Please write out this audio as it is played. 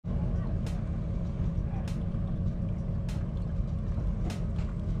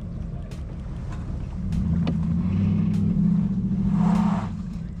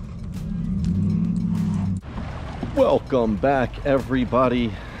Welcome back, everybody.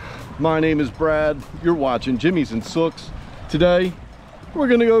 My name is Brad. You're watching Jimmy's and Sooks. Today, we're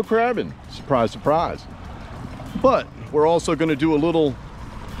gonna go crabbing. Surprise, surprise. But we're also gonna do a little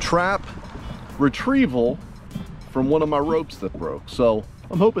trap retrieval from one of my ropes that broke. So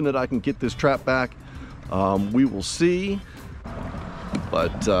I'm hoping that I can get this trap back. We will see.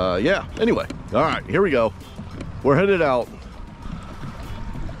 But yeah, anyway, all right, here we go. We're headed out.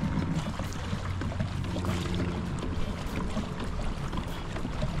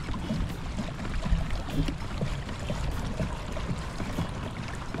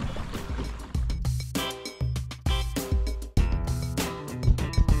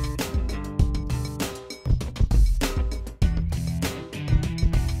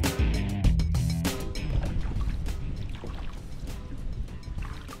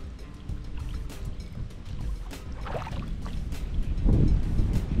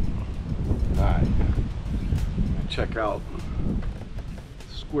 Check out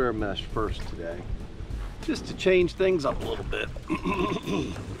square mesh first today, just to change things up a little bit. Let's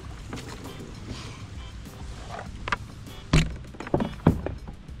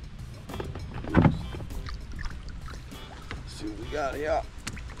see what we got here.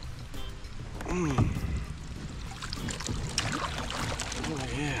 Oh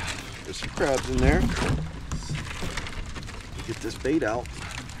yeah, there's some crabs in there. Let's get this bait out.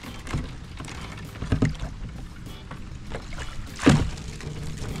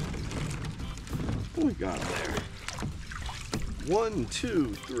 We got there. 1,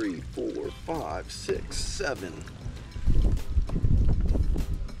 2, 3, 4, 5, 6, 7.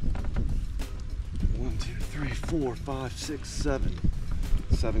 1, 2, 3, 4, 5, 6, 7.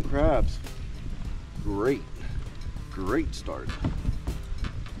 7 crabs. Great. Great start.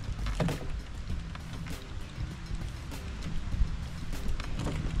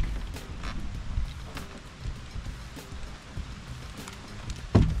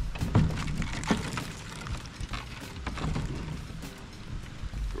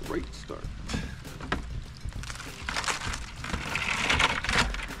 Great start.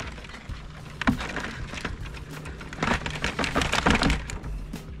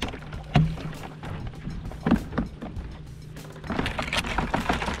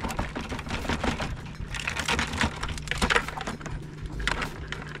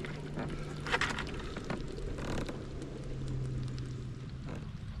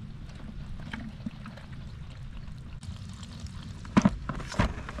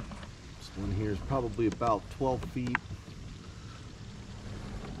 One here is probably about 12 feet.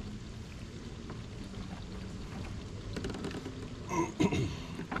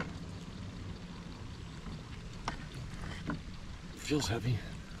 Feels heavy.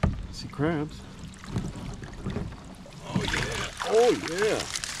 See crabs. Oh yeah. Oh yeah.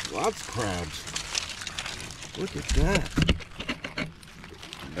 Lots of crabs. Look at that.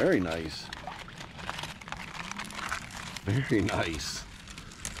 Very nice. Very nice.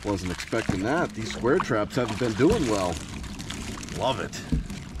 Wasn't expecting that. These square traps haven't been doing well. Love it.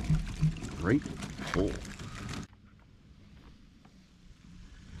 Great pull.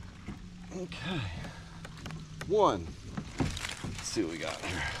 Okay. One. Let's see what we got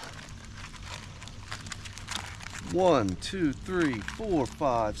here. 1, 2, 3, 4,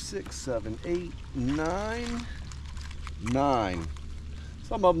 5, 6, 7, 8, 9. 9.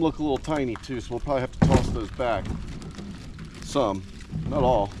 Some of them look a little tiny too, so we'll probably have to toss those back. Some. Not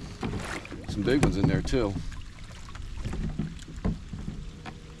all. Some big ones in there too.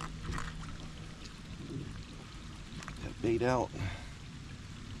 That bait out.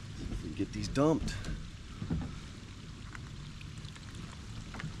 See if we can get these dumped.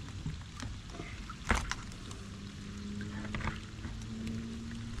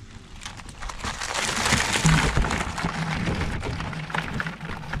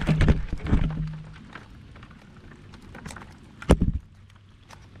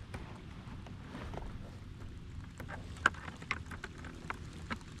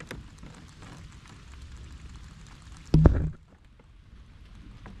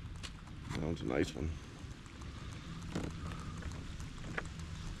 That one's a nice one.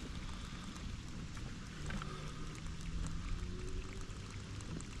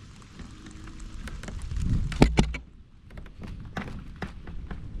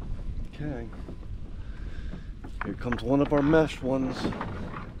 Okay. Here comes one of our mesh ones.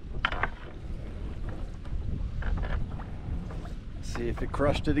 See if it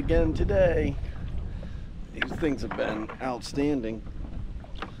crushed it again today. These things have been outstanding.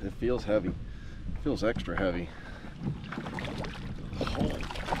 It feels heavy. It feels extra heavy. Holy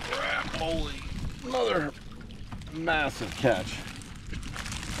crap, holy. Another massive catch.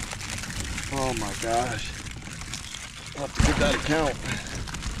 Oh my gosh. I'll have to give that a count.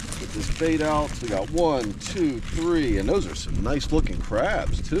 Get this bait out. So we got 1, 2, 3, and those are some nice looking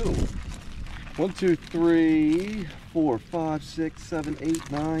crabs too. 1, 2, 3, 4, 5, 6, 7,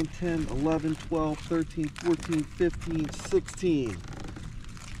 8, 9, 10, 11, 12, 13, 14, 15, 16.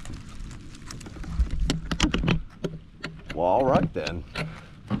 Well, all right then.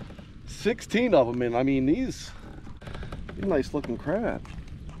 16 of them, and I mean these nice looking crabs.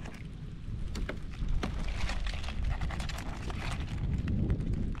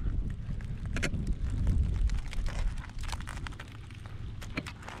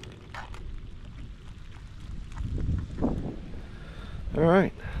 All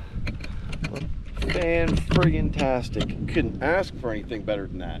right, well, fan-friggin-tastic. Couldn't ask for anything better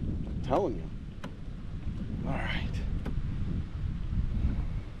than that, I'm telling you. All right.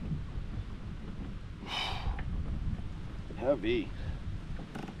 Heavy.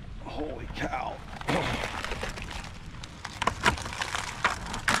 Holy cow.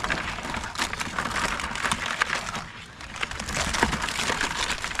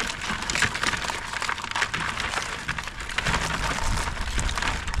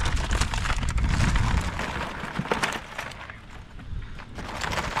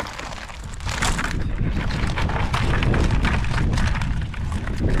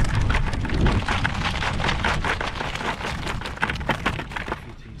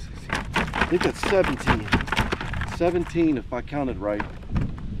 I think that's 17. 17 if I counted right.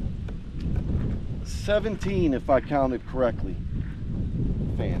 17 if I counted correctly.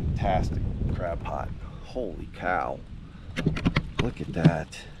 Fantastic crab pot. Holy cow. Look at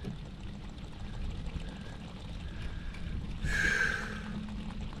that.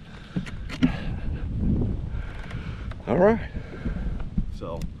 All right.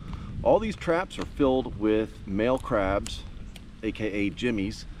 So all these traps are filled with male crabs, aka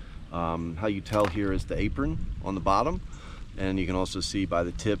jimmies. How you tell here is the apron on the bottom, and you can also see by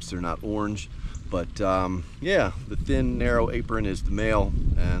the tips they're not orange, but yeah, the thin narrow apron is the male,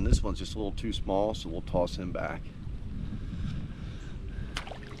 and this one's just a little too small, so we'll toss him back.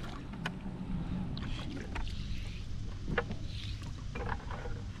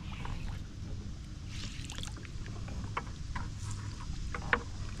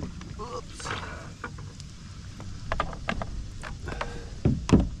 Oops.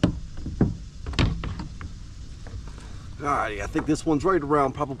 Alrighty, I think this one's right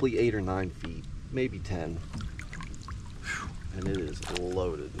around probably 8 or 9 feet, maybe 10. And it is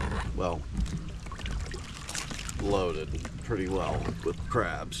loaded. Well, loaded pretty well with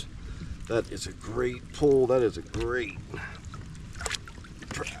crabs. That is a great pull. That is a great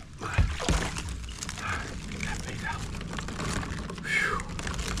trap. Get that bait out.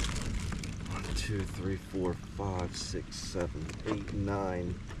 1, 2, 3, 4, 5, 6, 7, 8,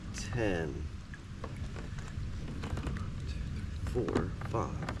 9, 10. 4, 5,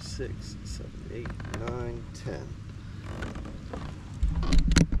 6, 7, 8, 9, 10.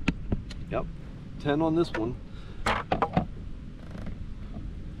 Yep, 10 on this one.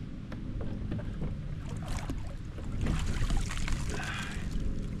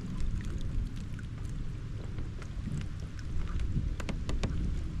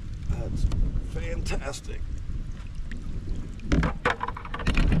 That's fantastic.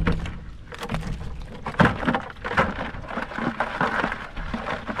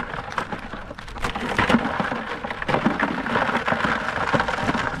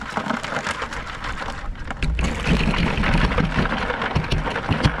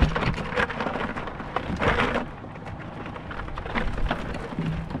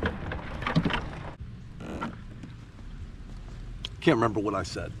 Can't remember what I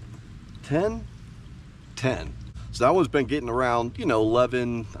said. 10? 10. So that one's been getting around, you know,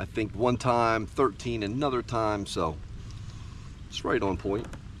 11, I think one time, 13 another time, so it's right on point.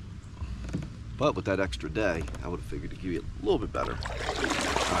 But with that extra day, I would have figured to give you a little bit better.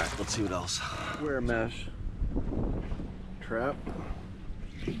 All right, let's see what else. Square mesh trap.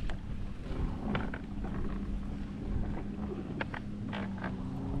 It's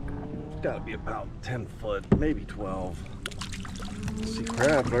gotta be about 10 foot, maybe 12. See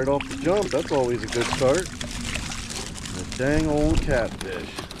crab right off the jump, that's always a good start. A dang old catfish.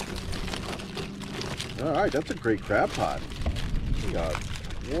 Alright, that's a great crab pot. We got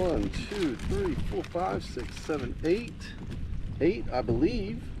 1, 2, 3, 4, 5, 6, 7, 8. 8, I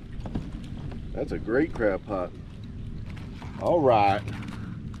believe. That's a great crab pot. Alright.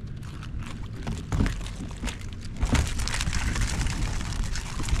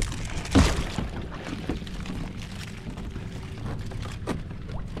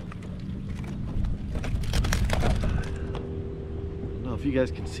 If you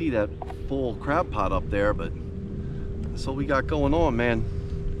guys can see that full crab pot up there, but That's all we got going on, man.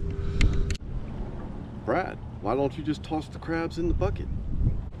 Brad, why don't you just toss the crabs in the bucket?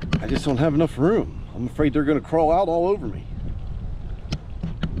 I just don't have enough room. I'm afraid they're gonna crawl out all over me.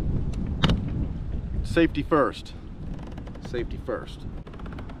 Safety first. Safety first.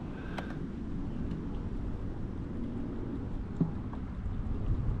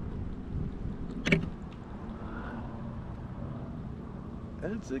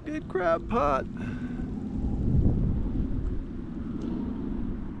 It's a good crab pot.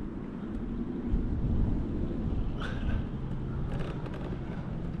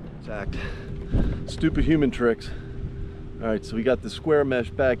 Exact. Stupid human tricks. All right, so we got the square mesh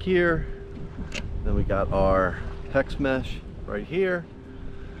back here. Then we got our hex mesh right here.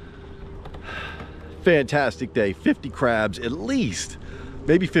 Fantastic day. 50 crabs at least,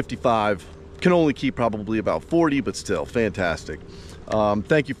 maybe 55. Can only keep probably about 40, but still fantastic.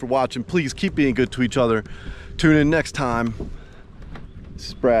 Thank you for watching. Please keep being good to each other. Tune in next time. This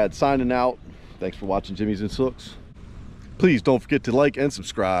is Brad signing out. Thanks for watching Jimmy's and Sooks. Please don't forget to like and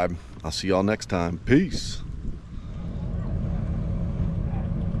subscribe. I'll see y'all next time. Peace.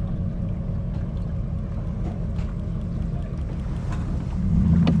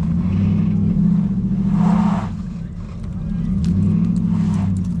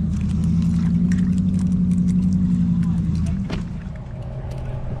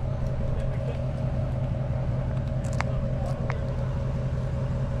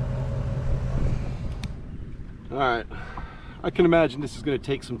 All right, I can imagine this is going to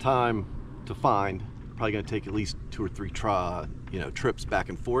take some time to find. Probably going to take at least 2 or 3 trips back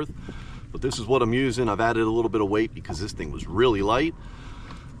and forth. But this is what I'm using. I've added a little bit of weight because this thing was really light.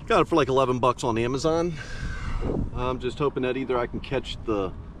 Got it for like 11 bucks on Amazon. I'm just hoping that either I can catch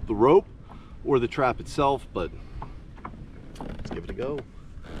the rope or the trap itself, but let's give it a go.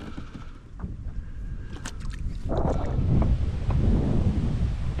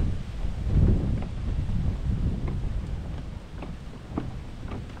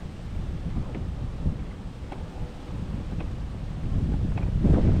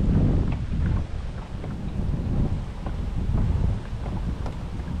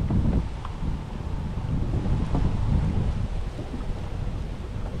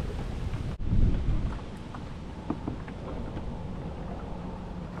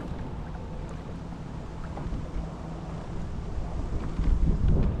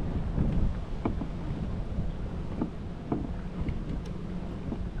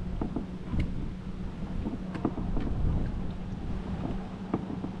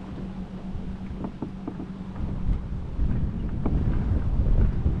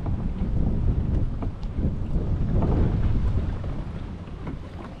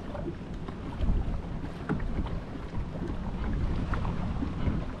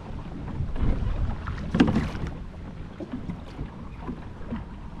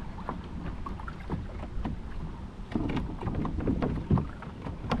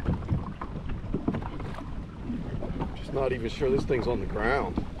 Not even sure this thing's on the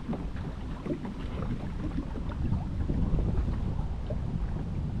ground.